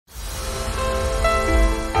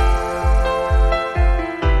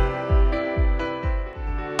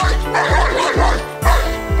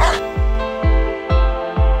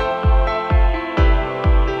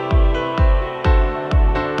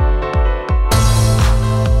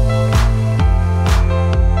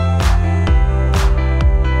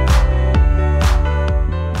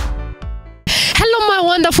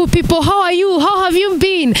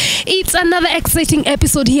another exciting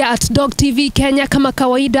episode here at Dog TV Kenya. Kama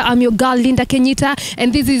kawaida, I'm your girl Linda Kenyita,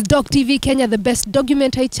 and this is Dog TV Kenya, the best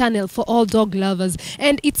documentary channel for all dog lovers.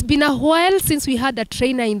 And it's been a while since we had a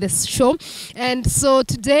trainer in the show, and so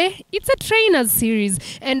today it's a trainers series,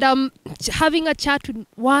 and I'm having a chat with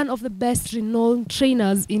one of the best renowned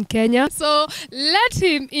trainers in Kenya. So let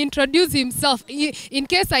him introduce himself in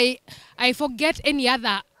case I forget any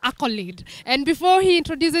other accolade. And before he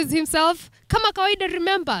introduces himself, kama kawaida,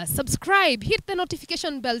 remember, subscribe, hit the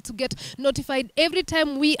notification bell to get notified every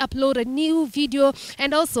time we upload a new video,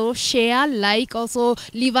 and also share, like, also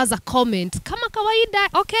leave us a comment. Kama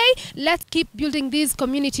kawaida, okay? Let's keep building this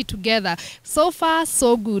community together. So far,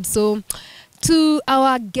 so good. So, to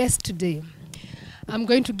our guest today, I'm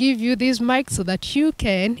going to give you this mic so that you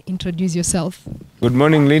can introduce yourself. Good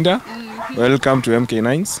morning, Linda. Welcome to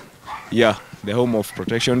Mk9'S. Yeah, the home of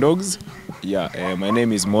protection dogs. Yeah, my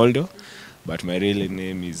name is Moldo, but my real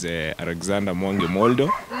name is Alexander Mwangi Moldo.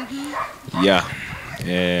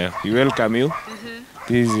 Yeah, we welcome you.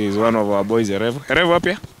 This is one of our boys, Revo, up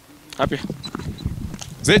here. Up here.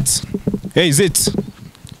 Sit. Hey, sit.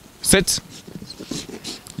 Sit.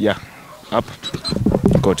 Yeah, up.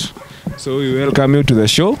 Good. So we welcome you to the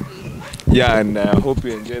show. Yeah, and I hope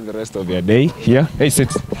you enjoy the rest of your day here. Hey,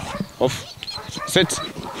 sit. Off. Sit.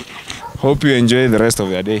 Hope you enjoy the rest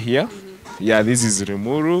of your day here. Yeah, this is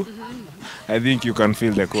Rimuru. I think you can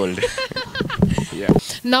feel the cold. Yeah.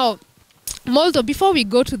 Now, Moldo, before we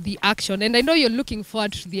go to the action, and I know you're looking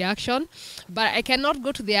forward to the action, but I cannot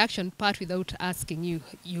go to the action part without asking you.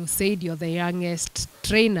 You said you're the youngest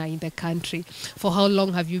trainer in the country. For how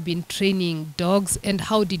long have you been training dogs, and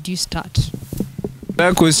how did you start?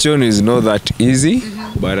 That question is not that easy,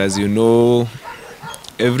 but as you know,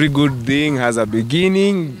 every good thing has a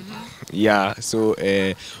beginning. Yeah, so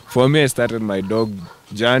for me, I started my dog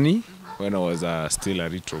journey when I was still a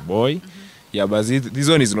little boy. Yeah, but this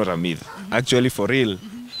one is not a myth. Actually, for real.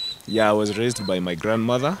 Yeah, I was raised by my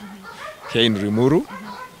grandmother here in Rimuru.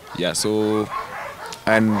 Yeah, so,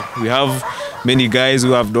 and we have many guys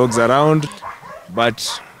who have dogs around.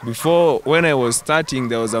 But before, when I was starting,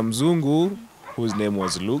 there was a Mzungu whose name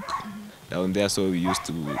was Luke down there. So we used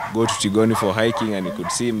to go to Tigoni for hiking, and you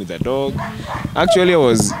could see him with a dog. Actually,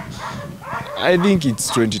 I think it's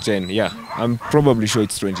 2010. Yeah, I'm probably sure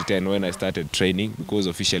it's 2010 when I started training, because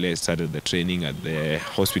officially I started the training at the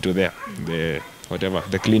hospital there,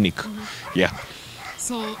 the clinic. Yeah.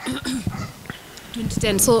 So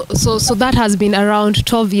 2010. So that has been around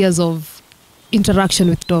 12 years of interaction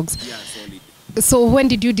with dogs. Yeah, solid. So when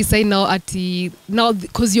did you decide now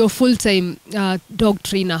because you're full-time dog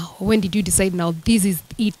trainer, when did you decide now this is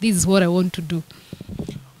it, this is what I want to do?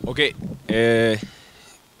 Okay,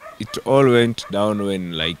 it all went down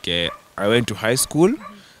when I went to high school.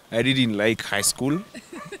 I didn't like high school.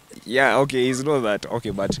 Yeah, okay, it's not that.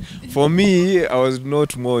 Okay, but for me, I was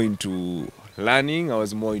not more into learning. I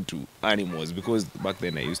was more into animals, because back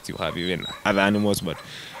then I used to have even other animals. But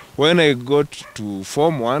when I got to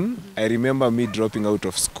Form 1, I remember me dropping out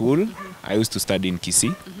of school. I used to study in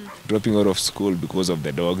Kisii. Dropping out of school because of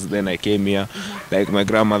the dogs. Then I came here. Like, my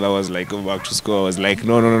grandmother was like, go back to school. I was like,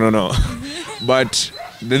 no. But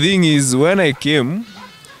the thing is, when I came,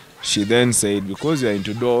 she then said, because you're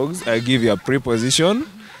into dogs, I give you a preposition.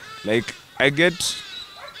 Like, you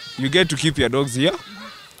get to keep your dogs here.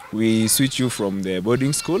 We switch you from the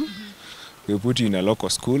boarding school. We put you in a local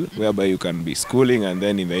school whereby you can be schooling, and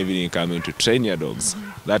then in the evening come in to train your dogs.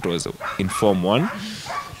 That was in Form 1.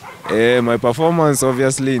 My performance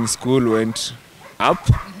obviously in school went up.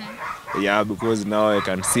 Yeah, because now I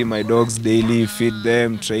can see my dogs daily, feed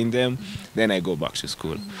them, train them. Then I go back to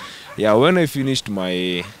school. Yeah, when I finished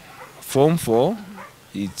my Form 4,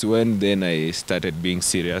 it's when then I started being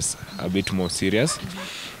serious, a bit more serious.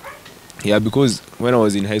 Yeah, because when I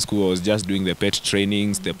was in high school, I was just doing the pet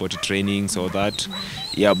trainings, the potty trainings, all that.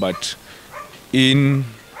 Yeah, but in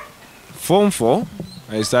Form 4,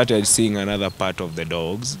 I started seeing another part of the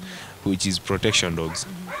dogs, which is protection dogs.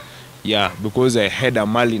 Yeah, because I had a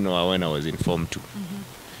Malinois when I was in Form 2.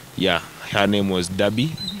 Yeah, her name was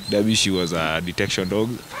Debbie. Debbie, she was a detection dog.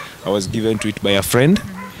 I was given to it by a friend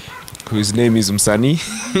whose name is Msani.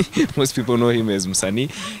 Most people know him as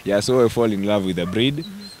Msani. Yeah, so I fall in love with the breed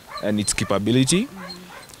and its capability.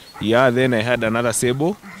 Yeah, then I had another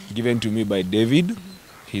SABLE given to me by David.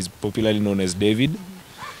 He's popularly known as David.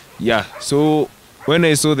 Yeah, so when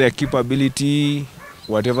I saw their capability,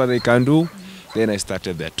 whatever they can do, then I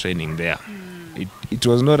started their training there. It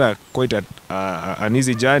was not quite an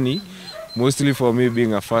easy journey, mostly for me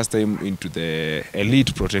being a first time into the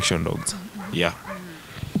elite protection dogs. Yeah.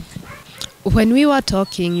 When we were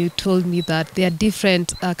talking, you told me that there are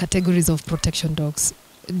different categories of protection dogs.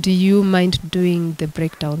 Do you mind doing the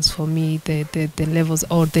breakdowns for me, the levels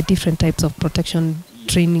or the different types of protection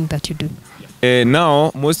training that you do?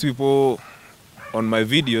 Now, most people on my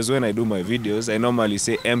videos, when I do my videos, I normally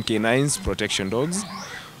say MK9's protection dogs.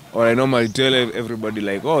 Or I normally tell everybody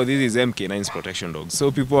like, oh, this is MK9's protection dogs.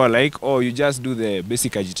 So people are like, oh, you just do the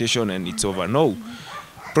basic agitation and it's over. No.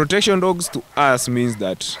 Protection dogs to us means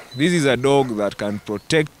that this is a dog that can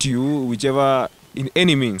protect you whichever, in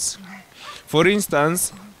any means. For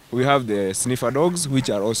instance, we have the sniffer dogs, which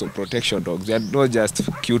are also protection dogs. They are not just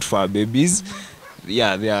cute fur babies.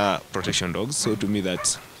 Yeah, they are protection dogs. So to me,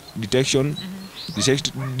 that's detection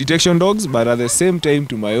dogs. But at the same time,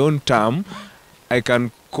 to my own term, I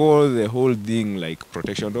can call the whole thing like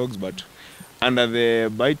protection dogs. But under the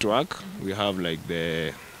bite work, we have like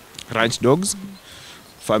the ranch dogs,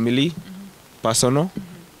 family, personal,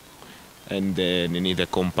 and then the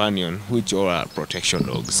companion, which all are protection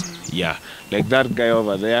dogs. Yeah, like that guy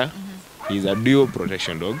over there, he's a dual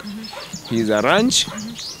protection dog. He's a ranch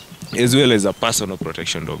as well as a personal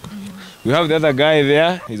protection dog. We have the other guy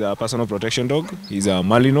there, he's a personal protection dog. He's a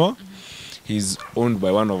Malinois. He's owned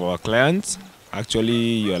by one of our clients. Actually,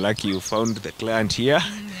 you're lucky you found the client here.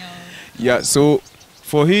 Yeah, so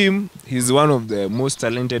for him, he's one of the most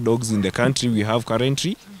talented dogs in the country we have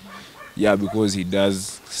currently. Yeah, because he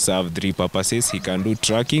does serve 3 purposes. He can do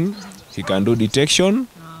tracking, he can do detection,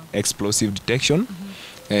 explosive detection,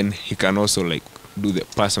 and he can also like do the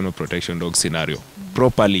personal protection dog scenario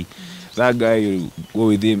properly. That guy, you go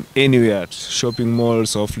with him anywhere, shopping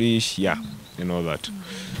malls, off leash, yeah, and all that.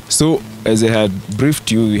 So, as I had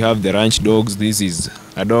briefed you, we have the ranch dogs. This is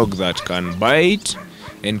a dog that can bite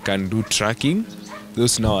and can do tracking.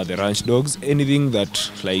 Those now are the ranch dogs. Anything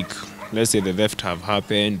that, like, let's say the theft have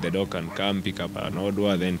happened, the dog can come, pick up an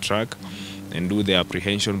odor, then track, and do the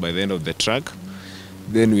apprehension by the end of the track.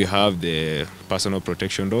 Then we have the personal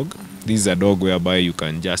protection dog. This is a dog whereby we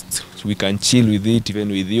can chill with it, even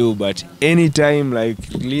with you, but anytime, like,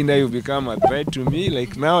 Linda, you become a threat to me,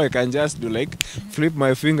 like now I can just do like, flip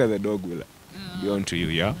my finger, the dog will be on to you,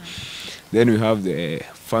 yeah? Then we have the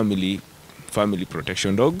family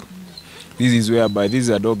protection dog. This is whereby this is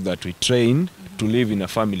a dog that we train to live in a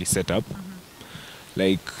family setup.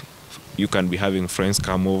 Like, you can be having friends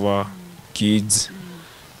come over, kids,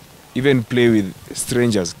 even play with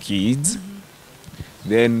strangers' kids,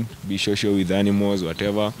 then be social with animals,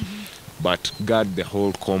 whatever, but guard the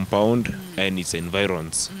whole compound and its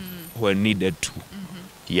environs when needed to.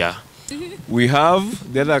 Yeah. We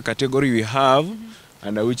have, the other category we have,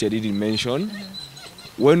 under which I didn't mention,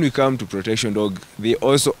 when we come to protection dog, they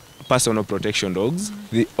also, personal protection dogs,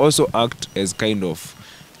 they also act as kind of,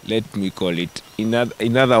 let me call it, in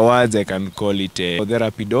other words, I can call it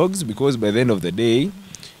therapy dogs, because by the end of the day,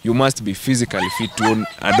 you must be physically fit to own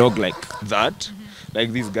a dog like that,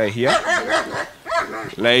 like this guy here.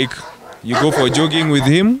 Like, you go for jogging with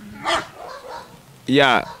him.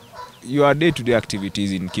 Yeah, your day-to-day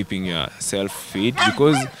activities in keeping yourself fit,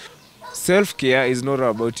 because self-care is not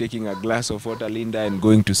about taking a glass of water, Linda, and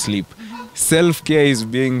going to sleep. Self-care is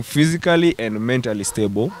being physically and mentally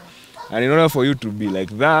stable. And in order for you to be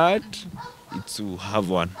like that, it's to have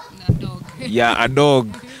one. A dog. Yeah, a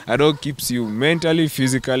dog. A dog keeps you mentally,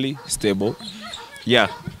 physically stable. Yeah.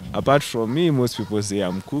 Apart from me, most people say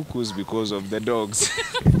I'm cuckoos because of the dogs.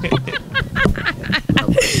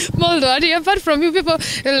 Moldo, apart from you, people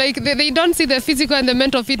like they don't see the physical and the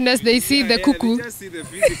mental fitness, they see the cuckoo. They just see the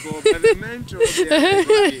physical, but the mental,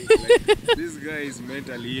 like, this guy is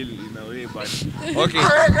mentally ill in a way, but okay,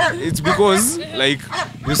 it's because, like,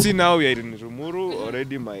 you see now we are in Rumuru,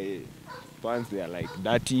 already my pants, they are like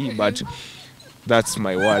dirty, but that's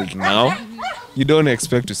my world now. You don't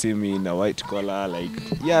expect to see me in a white collar, like,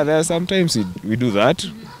 yeah, there are sometimes we do that,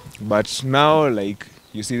 but now, like,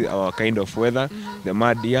 you see our kind of weather, the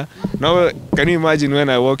mud here. Now, can you imagine when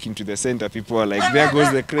I walk into the center, people are like, there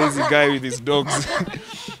goes the crazy guy with his dogs.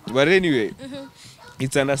 But anyway,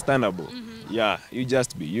 it's understandable. Yeah, you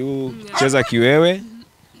just be you, cheza kiwewe.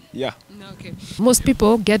 Yeah. Okay. Most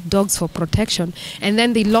people get dogs for protection and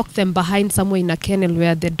then they lock them behind somewhere in a kennel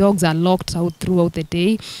where the dogs are locked out throughout the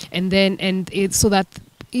day, and it's so that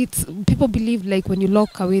it's people believe like when you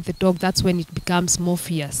lock away the dog, that's when it becomes more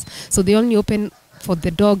fierce. So they only open for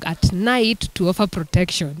the dog at night to offer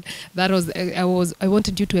protection. That was I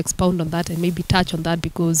wanted you to expound on that and maybe touch on that,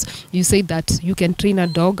 because you said that you can train a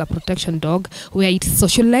dog, a protection dog, where it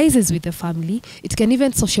socializes with the family. It can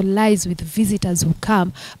even socialize with visitors who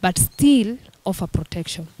come, but still offer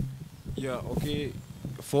protection. Yeah, okay.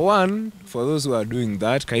 For one, for those who are doing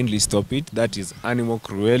that, kindly stop it. That is animal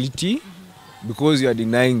cruelty. because you are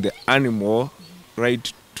denying the animal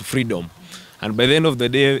right to freedom. And by the end of the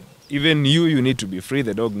day, even you need to be free,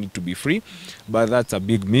 the dog need to be free. But that's a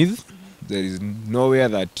big myth. There is nowhere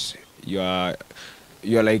that you're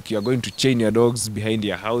going to chain your dogs behind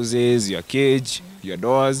your houses, your cage, your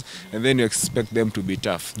doors, and then you expect them to be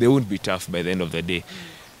tough. They won't be tough by the end of the day.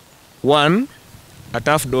 One, a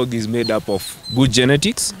tough dog is made up of good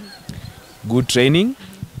genetics, good training.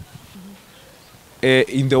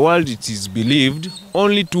 In the world, it is believed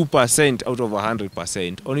only 2% out of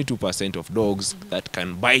 100%, only 2% of dogs that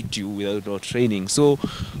can bite you without training. So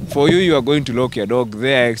for you, you are going to lock your dog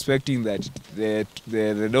there expecting that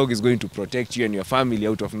the dog is going to protect you and your family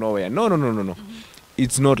out of nowhere. No.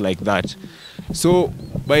 It's not like that. So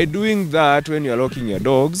by doing that, when you are locking your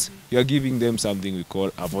dogs, you are giving them something we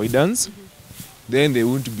call avoidance. Then they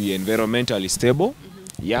won't be environmentally stable.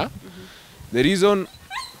 Yeah. The reason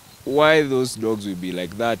why those dogs will be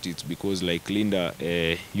like that, it's because, like Linda,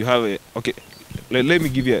 you have a, okay, let me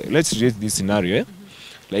give you, let's rate this scenario.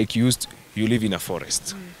 Like you live in a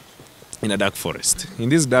forest, in a dark forest. In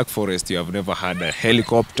this dark forest, you have never had a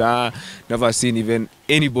helicopter, never seen even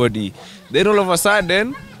anybody. Then all of a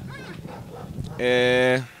sudden,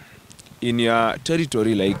 in your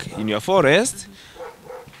territory, like in your forest,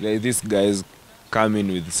 like these guys come in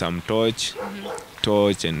with some torch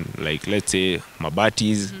and, like, let's say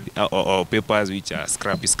mabatis or papers which are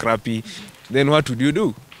scrappy. Then what would you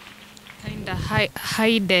do?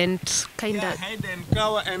 Hide and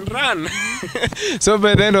cover and run. So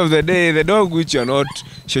by the end of the day, the dog which you're not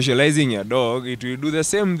socializing your dog, it will do the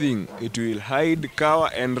same thing. It will hide,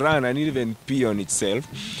 cover and run and even pee on itself,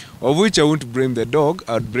 of which I won't blame the dog,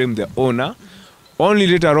 I would blame the owner. Only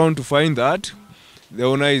later on to find that the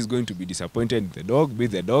owner is going to be disappointed in the dog, be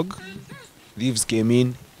the dog. Thieves came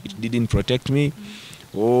in, it didn't protect me.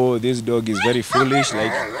 Oh, this dog is very foolish.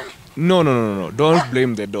 Like, no. Don't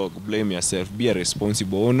blame the dog, blame yourself. Be a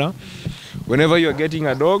responsible owner. Whenever you're getting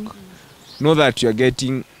a dog, know that you're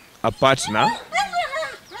getting a partner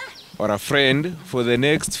or a friend for the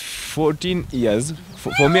next 14 years.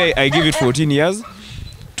 For me, I give it 14 years.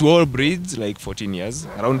 To all breeds, like 14 years.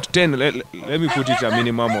 Around 10, let me put it a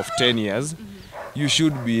minimum of 10 years. You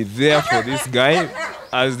should be there for this guy,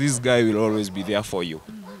 as this guy will always be there for you.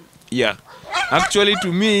 Yeah. Actually,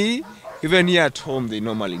 to me, even here at home, they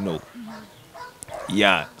normally know.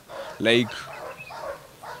 Yeah. Like,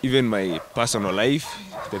 even my personal life,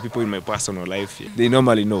 the people in my personal life, they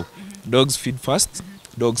normally know. Dogs feed first,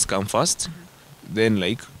 dogs come first, then,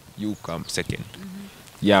 like, you come second.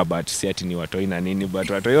 Yeah, but certainly watoi na nini, but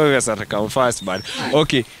watoi always come first, but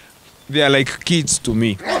okay. They are like kids to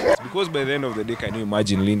me. Because by the end of the day, can you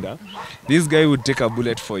imagine, Linda? This guy would take a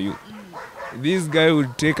bullet for you. This guy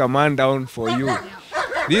would take a man down for you.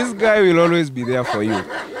 This guy will always be there for you.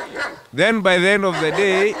 Then by the end of the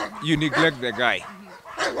day, you neglect the guy.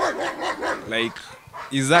 Like,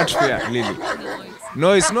 is that fair, Lily?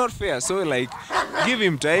 No, it's not fair. So, like, give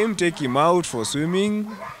him time, take him out for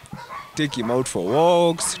swimming, take him out for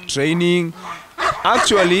walks, training.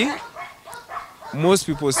 Actually, most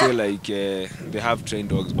people say, like, they have trained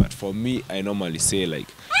dogs, but for me, I normally say, like,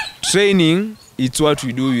 training, it's what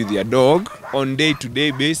we do with your dog on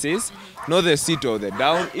day-to-day basis, not the sit or the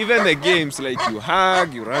down. Even the games, like you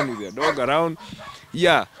hug, you run with your dog around.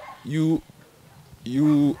 Yeah, you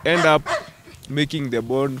end up making the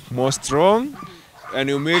bond more strong, and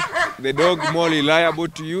you make the dog more reliable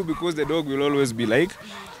to you, because the dog will always be like,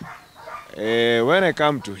 when I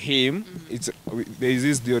come to him, there is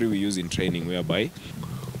this theory we use in training whereby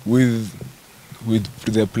with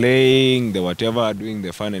the playing, the whatever, doing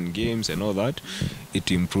the fun and games and all that, it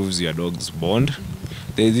improves your dog's bond.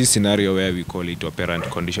 There is this scenario where we call it operant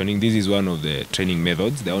conditioning. This is one of the training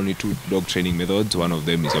methods. There are only 2 dog training methods. One of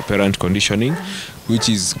them is operant conditioning, which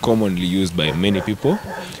is commonly used by many people,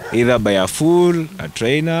 either by a fool, a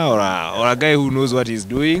trainer, or a guy who knows what he's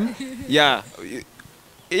doing. Yeah,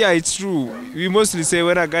 it's true. We mostly say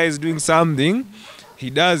when a guy is doing something, he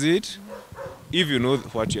does it if you know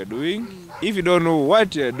what you're doing. If you don't know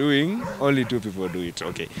what you're doing, only 2 people do it.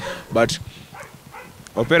 Okay. But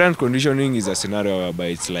operant conditioning is a scenario whereby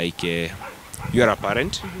it's like you're a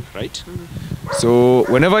parent, right? So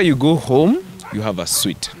whenever you go home, you have a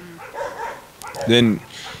sweet. Then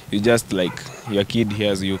you just, like, your kid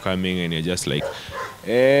hears you coming and you're just like,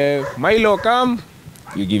 Milo, come.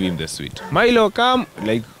 You give him the sweet. Milo, come.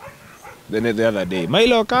 Like, then the other day,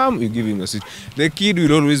 Milo, come. You give him the sweet. The kid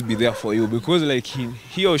will always be there for you, because, like,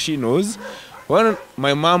 he or she knows when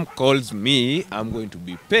my mom calls me, I'm going to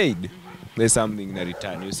be paid. There's something in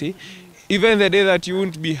return, you see. Even the day that you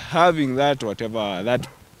won't be having that, whatever, that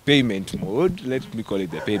payment mode, let me call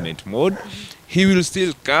it the payment mode, he will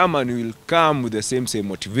still come, and he will come with the same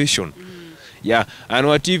motivation. Yeah, and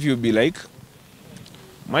what if you be like,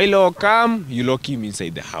 Milo, come, you lock him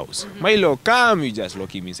inside the house. Milo, come, you just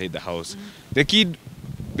lock him inside the house. The kid,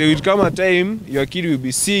 there will come a time, your kid will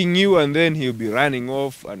be seeing you, and then he'll be running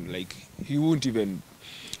off, and like, he won't even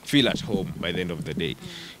feel at home by the end of the day.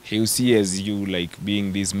 He'll see as you like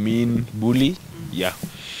being this mean bully. Yeah.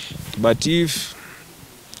 But if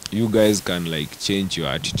you guys can like change your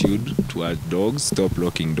attitude towards dogs, stop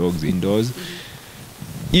locking dogs indoors.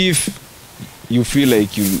 If you feel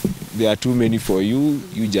like there are too many for you,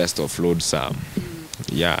 you just offload some.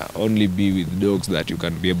 Yeah, only be with dogs that you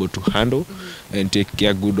can be able to handle and take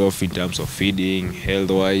care good of in terms of feeding,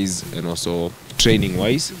 health-wise, and also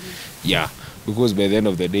training-wise. Yeah, because by the end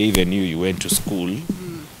of the day, even you went to school.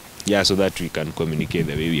 Yeah, so that we can communicate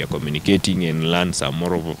the way we are communicating and learn some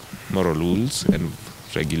moral rules and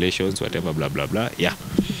regulations, whatever, blah, blah, blah. Yeah.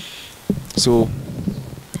 So,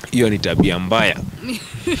 hiyo ni tabia mbaya.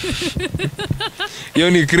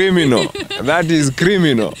 Hiyo ni criminal. That is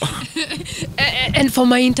criminal. And for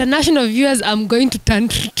my international viewers, I'm going to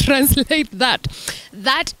translate that.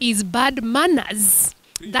 That is bad manners.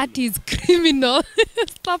 That is criminal.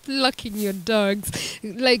 Stop locking your dogs.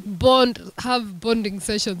 Like have bonding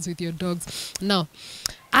sessions with your dogs. Now,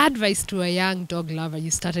 advice to a young dog lover.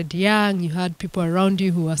 You started young, you had people around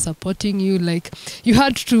you who were supporting you. Like, you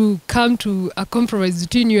had to come to a compromise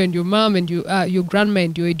between you and your mom and your grandma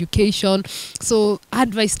and your education. So,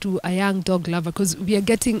 advice to a young dog lover, because we are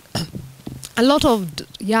getting a lot of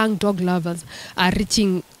young dog lovers are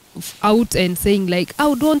reaching out and saying like, I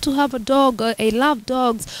would want to have a dog, or I love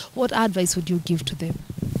dogs. What advice would you give to them?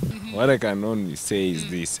 What I can only say is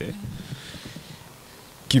this.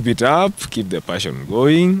 Keep it up, keep the passion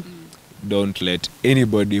going. Don't let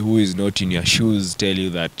anybody who is not in your shoes tell you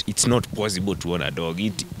that it's not possible to own a dog.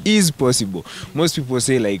 It is possible. Most people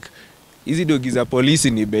say like, hizi dog is a police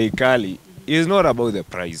in bei kali. It's not about the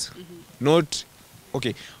price. Not,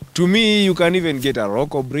 okay, to me, you can even get a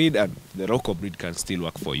Rocco breed, and the Rocco breed can still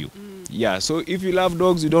work for you. Yeah, so if you love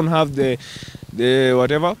dogs, you don't have the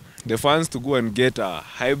funds to go and get a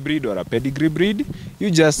hybrid or a pedigree breed,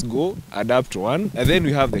 you just go adapt one. And then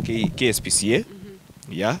we have the KSPCA,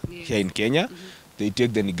 here in Kenya. They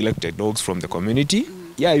take the neglected dogs from the community.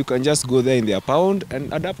 Yeah, you can just go there in their pound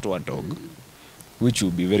and adapt one dog, which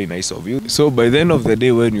will be very nice of you. So by the end of the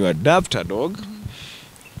day, when you adapt a dog,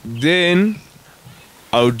 then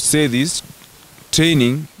I would say this,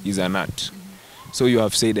 training is an art. So you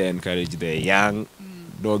have said I encourage the young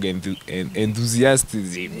dog enthusiasm.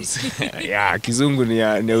 Yeah, kizungu ni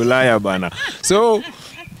Ulaya bana. So,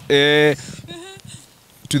 to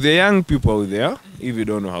the young people out there, if you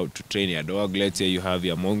don't know how to train your dog, let's say you have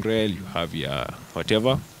your mongrel, you have your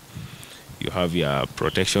whatever, you have your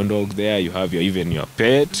protection dog there, you have even your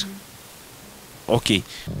pet. Okay,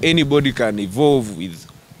 anybody can evolve with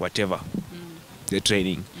whatever. The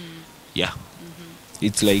training. Yeah.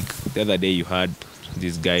 It's like the other day you had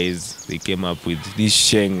these guys, they came up with this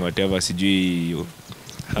sheng, whatever, CG.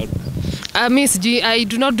 Miss G, I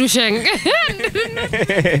do not do sheng.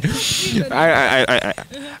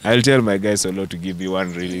 I'll tell my guys a lot to give you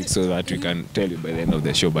one really, so that we can tell you by the end of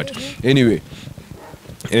the show. But anyway,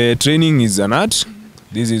 training is an art.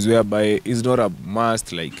 This is whereby it's not a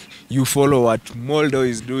must, like you follow what Moldo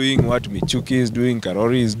is doing, what Michuki is doing,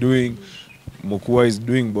 Karori is doing, Mokua is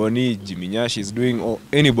doing, Bonnie, Jiminyash is doing, or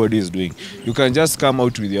anybody is doing. You can just come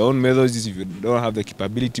out with your own methods if you don't have the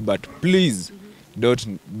capability, but please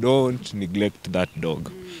don't neglect that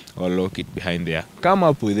dog or lock it behind there. Come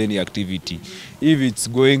up with any activity. If it's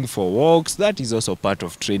going for walks, that is also part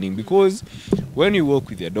of training, because when you walk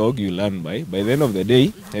with your dog, you learn by the end of the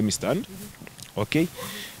day. Let me stand. Okay,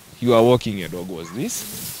 you are walking, your dog was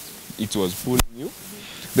this, it was pulling you.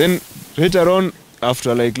 Then later on,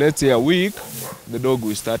 after like let's say a week, the dog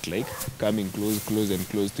will start like coming close and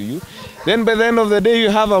close to you. Then by the end of the day, you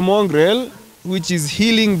have a mongrel which is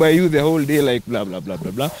healing by you the whole day, like blah blah blah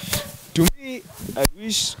blah blah. To me,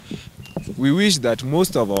 we wish that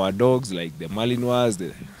most of our dogs, like the Malinois,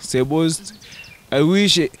 the SABLEs, I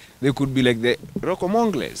wish they could be like the Rocco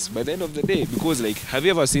Mongrels by the end of the day. Because like, have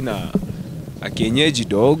you ever seen a Kenyeji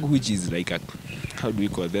dog, which is like a, how do we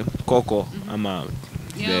call them, Coco,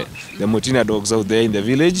 the Motina dogs out there in the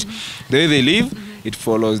village? The way they live, it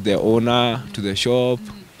follows their owner to the shop,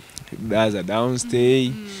 does a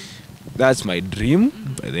downstay. That's my dream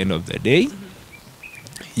by the end of the day.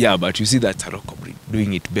 Yeah, but you see, that's a Rocco breed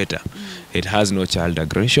doing it better. It has no child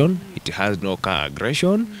aggression, it has no car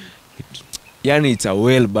aggression. It's a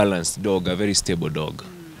well-balanced dog, a very stable dog.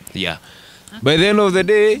 Yeah. By the end of the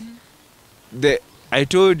day, I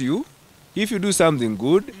told you, if you do something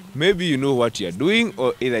good, maybe you know what you're doing,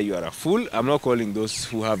 or either you are a fool. I'm not calling those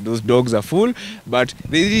who have those dogs a fool, but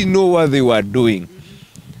they didn't know what they were doing.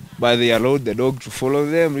 But they allowed the dog to follow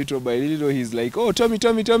them little by little. He's like, oh, Tommy,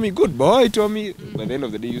 Tommy, Tommy, good boy, Tommy. By the end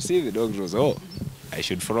of the day, you see the dog goes, oh, I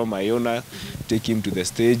should follow my owner, take him to the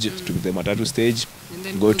stage, to the matatu stage,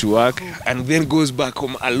 go to work, and then goes back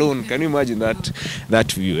home alone. Can you imagine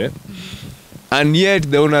that view? And yet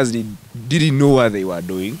the owners didn't know what they were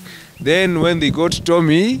doing. Then when they got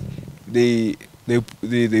Tommy, they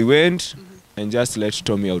went and just let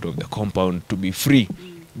Tommy out of the compound to be free.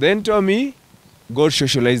 Then Tommy got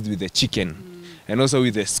socialized with the chicken and also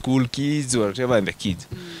with the school kids or whatever, and the kids.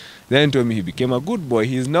 Then Tommy, he became a good boy.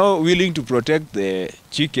 He's now willing to protect the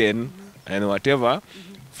chicken and whatever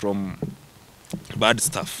from bad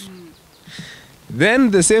stuff.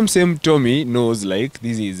 Then the same Tommy knows, like,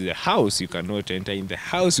 this is a house. You cannot enter in the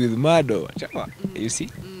house with mud or whatever. You see?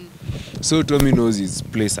 So Tommy knows his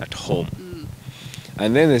place at home.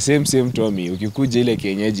 And then the same Tommy, ukikuja ile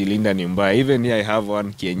kienyeji linda ni mbaya. Even here I have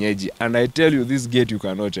one kienyeji, and I tell you, this gate you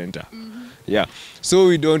cannot enter. Yeah. So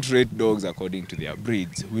we don't rate dogs according to their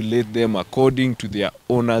breeds. We rate them according to their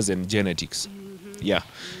owners and genetics. Yeah.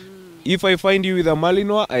 If I find you with a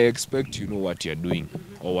Malinois, I expect you know what you're doing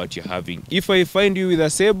or what you're having. If I find you with a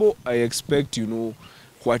SABLE, I expect you know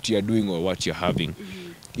what you're doing or what you're having.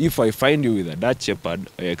 If I find you with a Dutch Shepherd,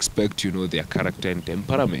 I expect you know their character and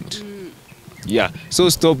temperament. Yeah. So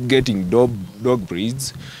stop getting dog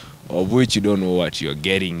breeds of which you don't know what you're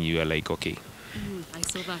getting. You are like, okay,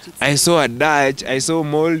 I saw a Dutch, I saw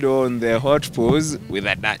Moldo on the hot pose with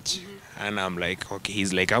a Dutch. And I'm like, okay,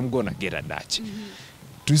 he's like, I'm gonna get a Dutch.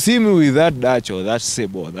 To see me with that Dutch or that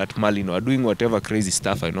SABLE or that Malinois doing whatever crazy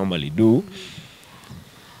stuff I normally do,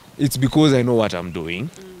 it's because I know what I'm doing.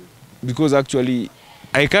 Because actually,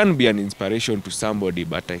 I can be an inspiration to somebody,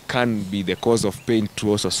 but I can't be the cause of pain to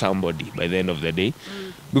also somebody by the end of the day.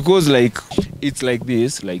 Because like, it's like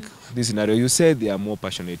this scenario. You said there are more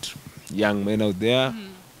passionate young men out there,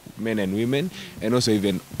 men and women, and also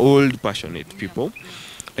even old passionate people.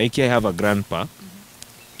 Like I have a grandpa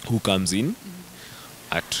who comes in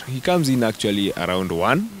he comes in actually around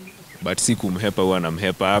 1, but sikumhepa when I'm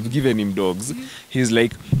hepa. I've given him dogs. He's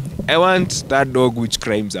like, I want that dog which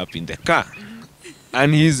climbs up in the car.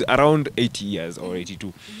 And he's around 80 years or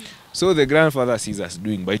 82. So the grandfather sees us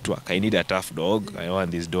doing bite work. I need a tough dog. I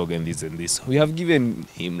want this dog and this and this. We have given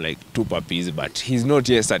him like 2 puppies, but he's not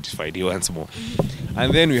yet satisfied. He wants more.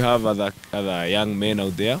 And then we have other young men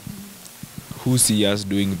out there who see us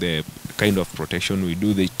doing the kind of protection we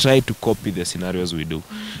do. They try to copy the scenarios we do,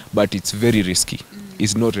 but it's very risky.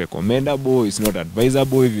 It's not recommendable. It's not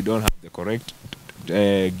advisable if you don't have the correct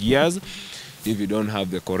gears, if you don't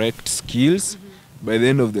have the correct skills. By the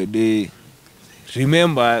end of the day,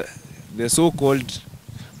 remember the so-called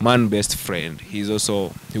man best friend. He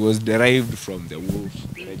was derived from the wolf,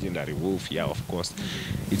 the legendary wolf. Yeah, of course.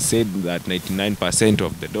 It's said that 99%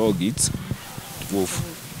 of the dog eats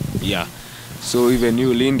wolf. Yeah. So even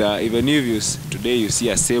you, Linda, even if today you see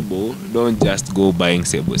a SABLE, don't just go buying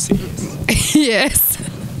SABLE. Yes.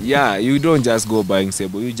 Yeah, you don't just go buying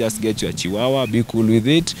SABLE. You just get your Chihuahua, be cool with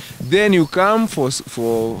it. Then you come for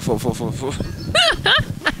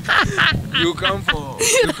you come for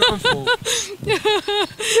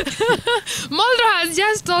Moldo has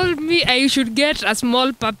just told me I should get a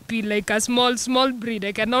small puppy, like a small breed.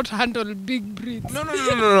 I cannot handle big breeds. No.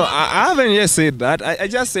 I haven't yet said that. I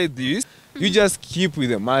just said this. You just keep with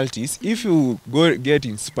the Maltese. If you get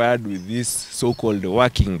inspired with this so-called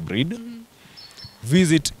working breed,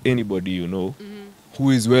 visit anybody you know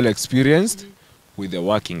who is well experienced with the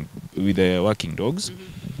working dogs.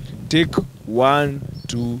 Take 1,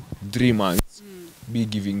 2, 3 months. Be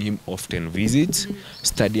giving him often visits.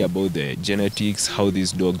 Study about the genetics, how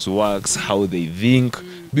these dogs works, how they think,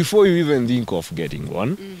 before you even think of getting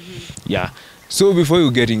one. Yeah. So before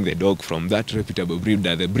you getting the dog from that reputable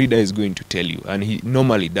breeder, the breeder is going to tell you, and he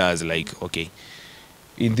normally does, like, okay,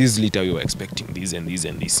 in this litter we were expecting this and this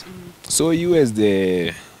and this. So you as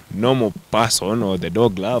the normal person or the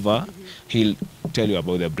dog lover, he'll tell you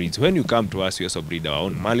about the breeds. When you come to us, we also breed our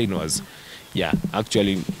own Malinois. Yeah,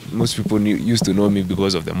 actually, most people used to know me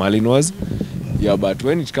because of the Malinois. Yeah, but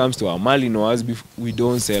when it comes to our Malinois, we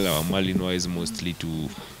don't sell our Malinois mostly to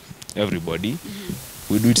everybody.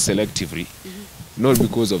 We do it selectively. Not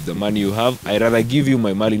because of the money you have. I'd rather give you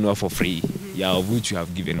my Malinois for free, yeah, of which you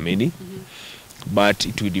have given many. But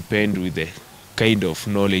it will depend with the kind of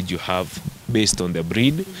knowledge you have based on the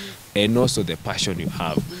breed and also the passion you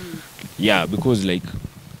have. Yeah, because like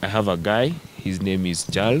I have a guy, his name is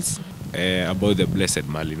Charles. about the Blessed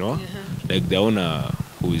Malinois, like the owner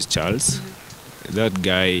who is Charles. That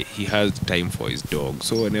guy, he has time for his dog.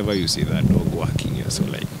 So whenever you see that dog working, you're so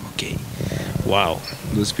like, okay, wow,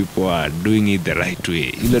 those people are doing it the right way.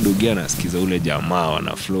 Ile dogi anasikiza ule jamaa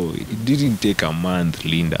wana flow. It didn't take a month,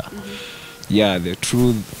 Linda. Yeah, the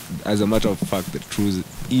truth, as a matter of fact, the truth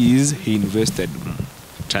is he invested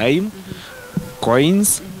time,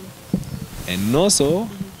 coins, and also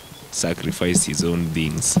sacrificed his own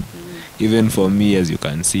things. Even for me, as you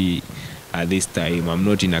can see, at this time, I'm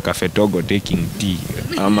not in a cafe Togo taking tea.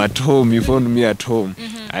 I'm at home. You found me at home.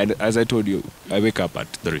 As I told you, I wake up at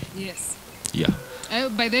 3. Yes. Yeah.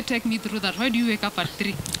 By the way, take me through that. Why do you wake up at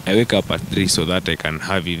 3? I wake up at 3 so that I can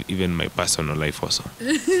have even my personal life also.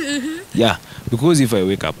 Yeah, because if I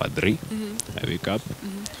wake up at 3, I wake up,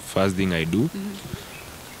 first thing I do,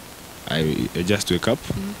 I just wake up,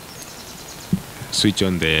 switch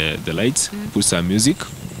on the lights, put some music.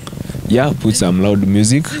 Yeah, put some loud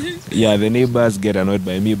music. Yeah, the neighbors get annoyed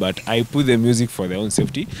by me, but I put the music for their own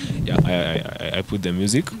safety. Yeah, I put the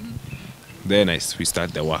music. Then we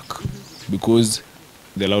start the work. Because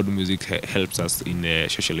the loud music helps us in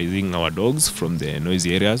socializing our dogs from the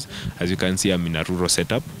noisy areas. As you can see, I'm in a rural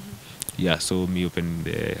setup. Yeah, so me opening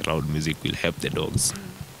the loud music will help the dogs.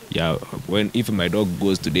 Yeah, if my dog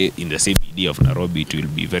goes today in the CBD of Nairobi, it will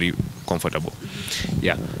be very comfortable.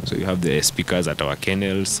 Yeah, so you have the speakers at our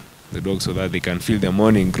kennels, the dogs, so that they can feel the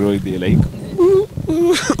morning crow. They're like, ooh,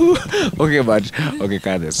 ooh, ooh. Okay,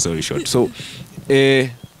 cut the story short. So, I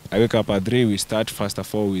wake up at 3. We start first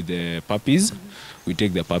of all with the puppies. We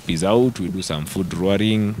take the puppies out. We do some food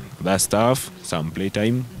roaring, that stuff, some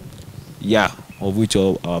playtime. Yeah, of which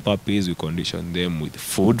all our puppies, we condition them with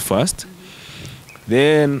food first.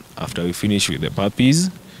 Then, after we finish with the puppies,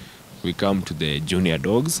 we come to the junior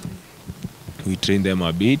dogs. We train them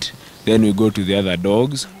a bit. Then we go to the other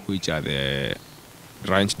dogs, which are the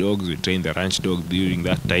ranch dogs. We train the ranch dogs during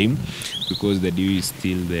that time because the dew is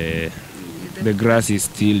still the grass is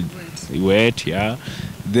still wet. Yeah.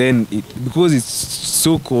 Then because it's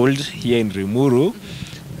so cold here in Rimuru,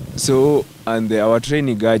 so our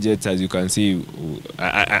training gadgets, as you can see,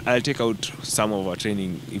 I'll take out some of our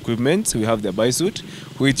training equipment. We have the bisuit,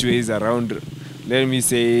 which weighs around, let me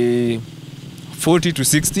say, 40 to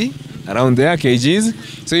 60 around there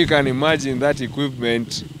kgs. So you can imagine that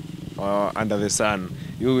equipment under the sun.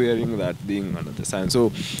 You're wearing that thing under the sun.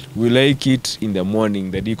 So we like it in the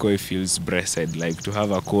morning. The decoy feels breasted, like to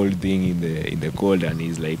have a cold thing in the cold, and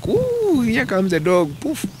he's like, ooh, here comes the dog.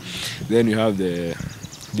 Poof. Then you have the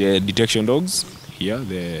detection dogs here,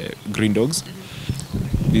 the green dogs.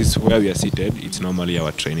 This where we are seated. It's normally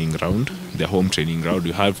our training ground, the home training ground.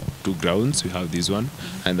 We have 2 grounds. We have this one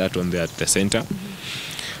and that one there at the center.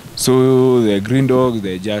 So the green dogs,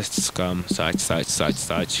 they just come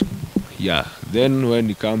search. Yeah. Then when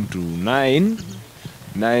you come to 9,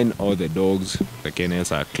 all the dogs, the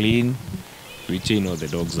kennels are clean. We chain all the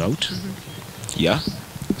dogs out. Yeah.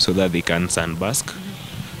 So that they can sunbask.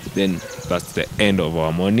 Then that's the end of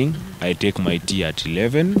our morning. I take my tea at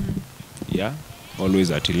 11. Yeah.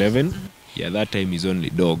 Always at 11. Yeah, that time is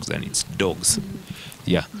only dogs and it's dogs.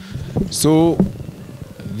 Yeah. So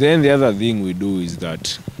then the other thing we do is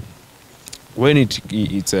that when it's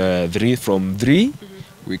 3, from 3,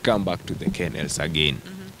 we come back to the kennels again.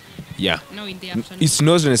 Yeah. No, in the afternoon. It's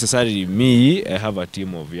not necessarily me. I have a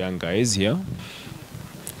team of young guys here.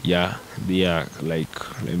 Yeah, they are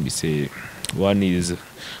like, let me say, one is,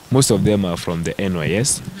 most of them are from the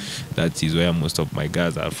NYS. That is where most of my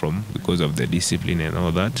guys are from because of the discipline and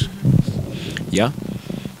all that. Yeah.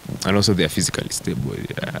 And also they are physically stable.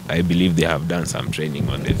 I believe they have done some training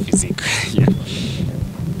on their physique. Yeah.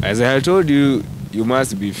 As I had told you, you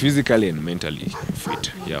must be physically and mentally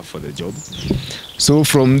fit, yeah, for the job. So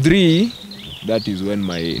from 3, that is when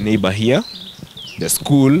my neighbor here, the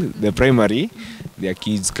school, the primary, their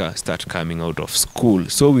kids start coming out of school.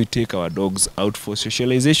 So we take our dogs out for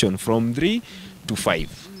socialization from 3 to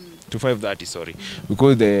 5. To 5:30, sorry.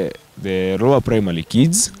 Because the lower primary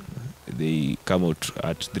kids, they come out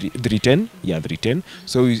at 3:10. Yeah, 3:10.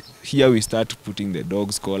 So here we start putting the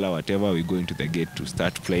dog's collar, whatever, we go into the gate to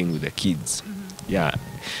start playing with the kids. Yeah.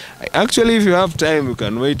 Actually, if you have time, you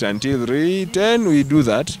can wait until 3:10. We do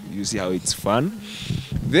that. You see how it's fun.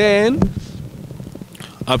 Then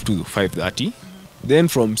up to 5:30. Then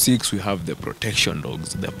from 6, we have the protection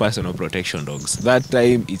dogs, the personal protection dogs. That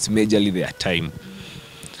time, it's majorly their time.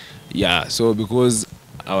 Yeah, so because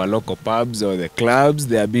our local pubs or the clubs,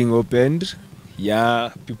 they are being opened.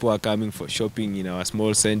 Yeah, people are coming for shopping in our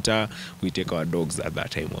small center. We take our dogs at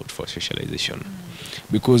that time out for socialization.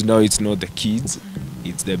 Because now it's not the kids,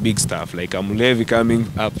 it's the big stuff. Like a Mulevi coming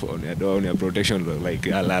up on your door, on your protection door, like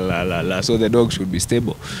la la la la. So the dog should be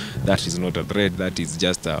stable. That is not a threat. That is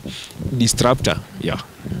just a disruptor. Yeah,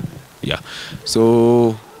 yeah.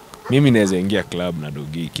 So mimi naweza ingia club na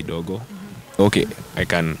dogi kidogo. Okay, I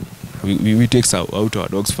can. We take out our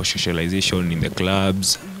dogs for socialization in the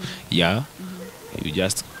clubs. Yeah, you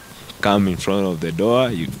just come in front of the door,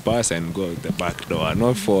 you pass and go out the back door.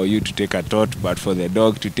 Not for you to take a tot, but for the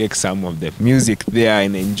dog to take some of the music there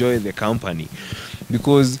and enjoy the company.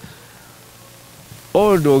 Because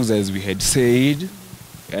all dogs, as we had said,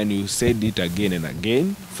 and you said it again and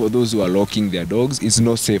again, for those who are locking their dogs, it's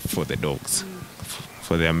not safe for the dogs.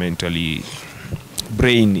 For their mentally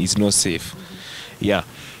brain, it's not safe. Yeah.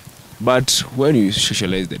 But when you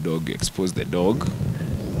socialize the dog, you expose the dog,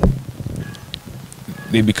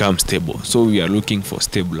 they become stable. So we are looking for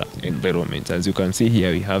stable environments. As you can see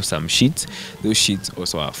here, we have some sheets. Those sheets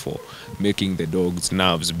also are for making the dog's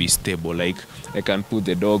nerves be stable. Like I can put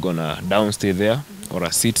the dog on a downstay there or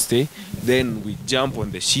a sit stay. Then we jump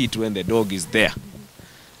on the sheet when the dog is there.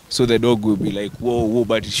 So the dog will be like, whoa, whoa,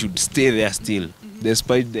 but it should stay there still.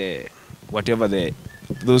 Despite the, whatever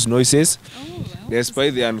those noises,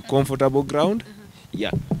 despite the uncomfortable ground.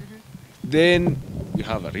 Yeah. Then we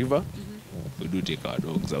have a river. We do take our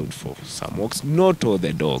dogs out for some walks. Not all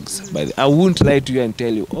the dogs, but I won't lie to you and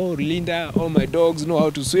tell you, oh, Linda, all my dogs know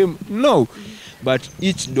how to swim. No, but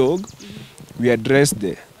each dog, we address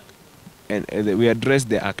the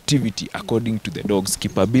activity according to the dog's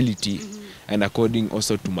capability and according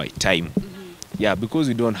also to my time. Yeah, because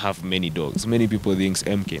we don't have many dogs. Many people think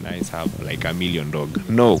Mk9'S have like 1 million dogs.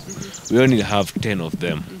 No, we only have 10 of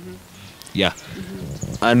them. Yeah.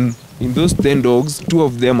 And in those 10 dogs, 2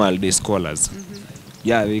 of them are day scholars.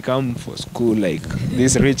 Yeah, they come for school like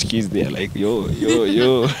these rich kids. They're like, yo, yo,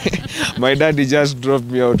 yo. My daddy just dropped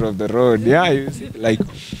me out of the road. Yeah, you see? Like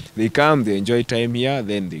they come, they enjoy time here,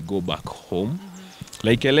 then they go back home.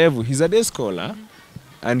 Like Elevu, he's a day scholar,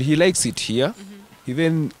 and he likes it here.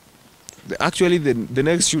 Even actually, the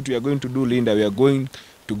next shoot we are going to do, Linda, we are going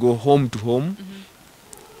to go home to home.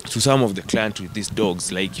 To some of the clients with these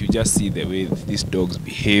dogs, like you just see the way these dogs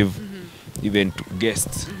behave, even to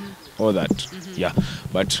guests, all that. Yeah,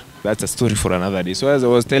 but that's a story for another day. So as I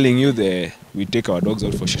was telling you, we take our dogs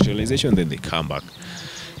out for socialization, then they come back.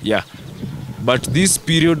 Yeah, but this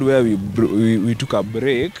period where we took a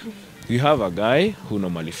break, we have a guy who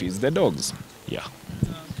normally feeds the dogs. Yeah.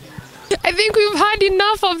 I think we've had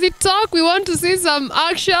enough of the talk. We want to see some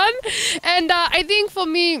action. And I think for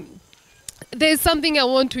me, there's something I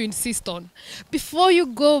want to insist on. Before you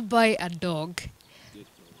go buy a dog,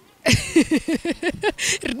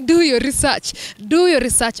 do your research. Do your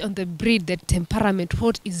research on the breed, the temperament,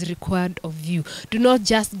 what is required of you. Do not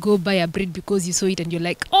just go buy a breed because you saw it and you're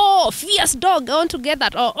like, oh, fierce dog, I want to get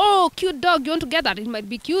that. Or, oh, cute dog, you want to get that. It might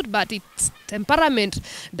be cute, but its temperament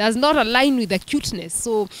does not align with the cuteness.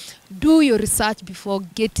 So do your research before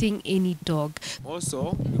getting any dog.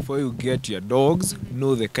 Also, before you get your dogs,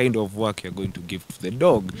 know the kind of work you're going to give to the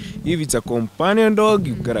dog. If it's a companion dog,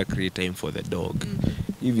 you've got to create time for the dog.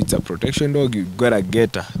 If it's a protection dog, you've got to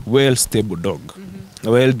get a well-stable dog.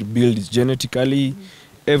 Well-built genetically,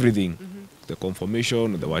 everything. The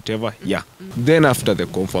conformation, the whatever, yeah. Then after the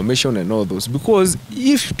conformation and all those, because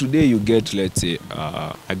if today you get, let's say,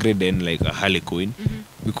 a grade N like a Harlequin,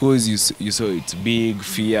 because you saw it's big,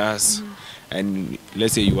 fierce, and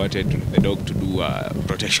let's say you wanted the dog to do a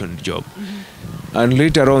protection job, and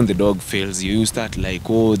later on the dog fails, you start like,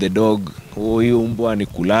 oh, the dog, oh, hiyo mbwa ni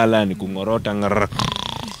kulala, ni kungorota,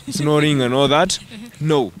 snoring and all that.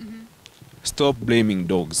 No, stop blaming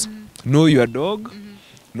dogs. Know your dog.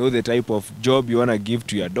 Know the type of job you want to give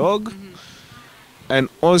to your dog, and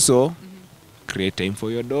also create time for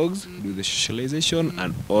your dogs, do the socialization,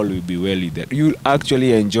 and all will be well with that. You'll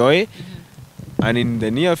actually enjoy, and in the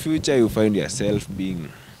near future, you find yourself being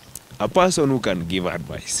a person who can give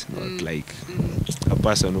advice, not like a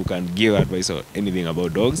person who can give advice or anything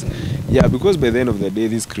about dogs. Yeah, because by the end of the day,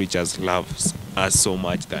 these creatures love us so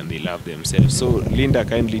much than they love themselves. So, Linda,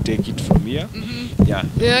 kindly take it from here. Yeah.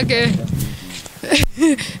 Yeah, okay.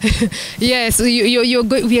 Yes, we are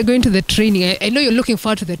going to the training. I know you're looking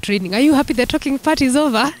forward to the training. Are you happy the talking part is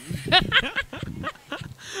over?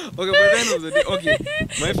 Okay, by the end of the day, okay,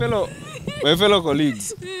 my fellow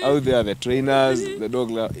colleagues out there, the trainers, the dog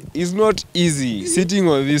lovers, it's not easy sitting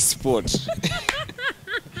on this spot.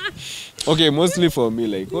 Okay, mostly for me,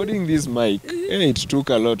 like holding this mic, it took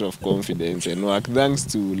a lot of confidence and work. Thanks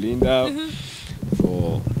to Linda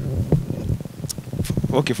for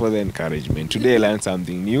the encouragement. Today I learned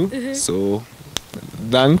something new, so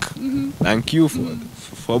thank you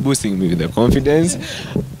for for boosting me with the confidence.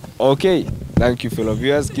 Okay, thank you, fellow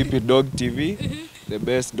viewers. Keep it Dog TV, the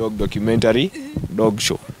best dog documentary, dog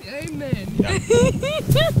show. Amen.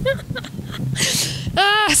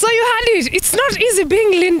 So you had it. It's not easy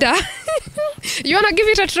being Linda. You wanna give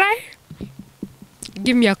it a try?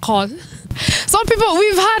 Give me a call. So people,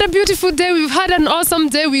 we've had a beautiful day. We've had an awesome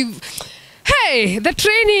day. Hey, the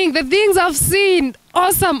training, the things I've seen,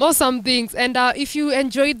 awesome things. And if you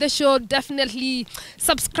enjoyed the show, definitely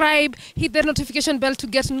subscribe, hit the notification bell to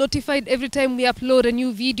get notified every time we upload a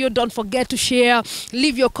new video. Don't forget to share,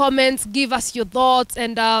 leave your comments, give us your thoughts,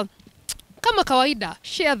 and kama kawaida,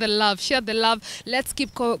 share the love. Let's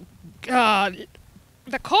keep the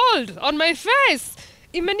cold on my face.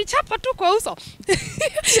 Imenichapa tu kwa uso.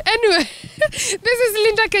 Anyway, this is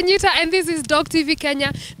Linda Kenyita and this is Dog TV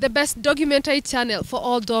Kenya, the best documentary channel for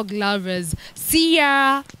all dog lovers. See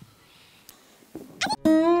ya!